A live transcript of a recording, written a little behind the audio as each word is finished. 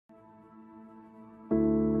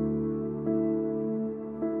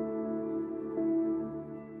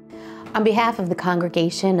On behalf of the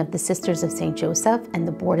Congregation of the Sisters of St. Joseph and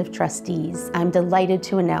the Board of Trustees, I'm delighted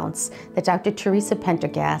to announce that Dr. Teresa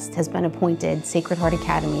Pendergast has been appointed Sacred Heart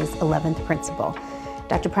Academy's 11th principal.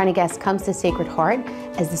 Dr. Pendergast comes to Sacred Heart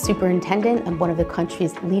as the superintendent of one of the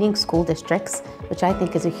country's leading school districts, which I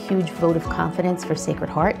think is a huge vote of confidence for Sacred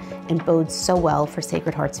Heart and bodes so well for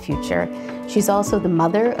Sacred Heart's future. She's also the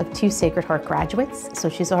mother of 2 Sacred Heart graduates, so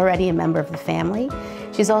she's already a member of the family.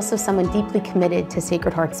 She's also someone deeply committed to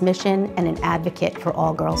Sacred Heart's mission and an advocate for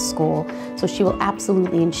all-girls school, so she will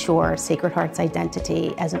absolutely ensure Sacred Heart's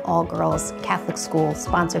identity as an all-girls Catholic school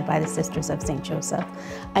sponsored by the Sisters of St. Joseph.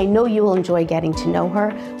 I know you will enjoy getting to know her.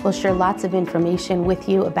 We'll share lots of information with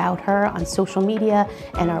you about her on social media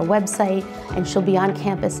and our website, and she'll be on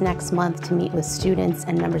campus next month to meet with students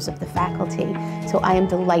and members of the faculty. So I am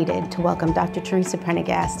delighted to welcome Dr. Teresa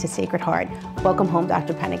Pendergast to Sacred Heart. Welcome home,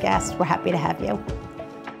 Dr. Pendergast. We're happy to have you.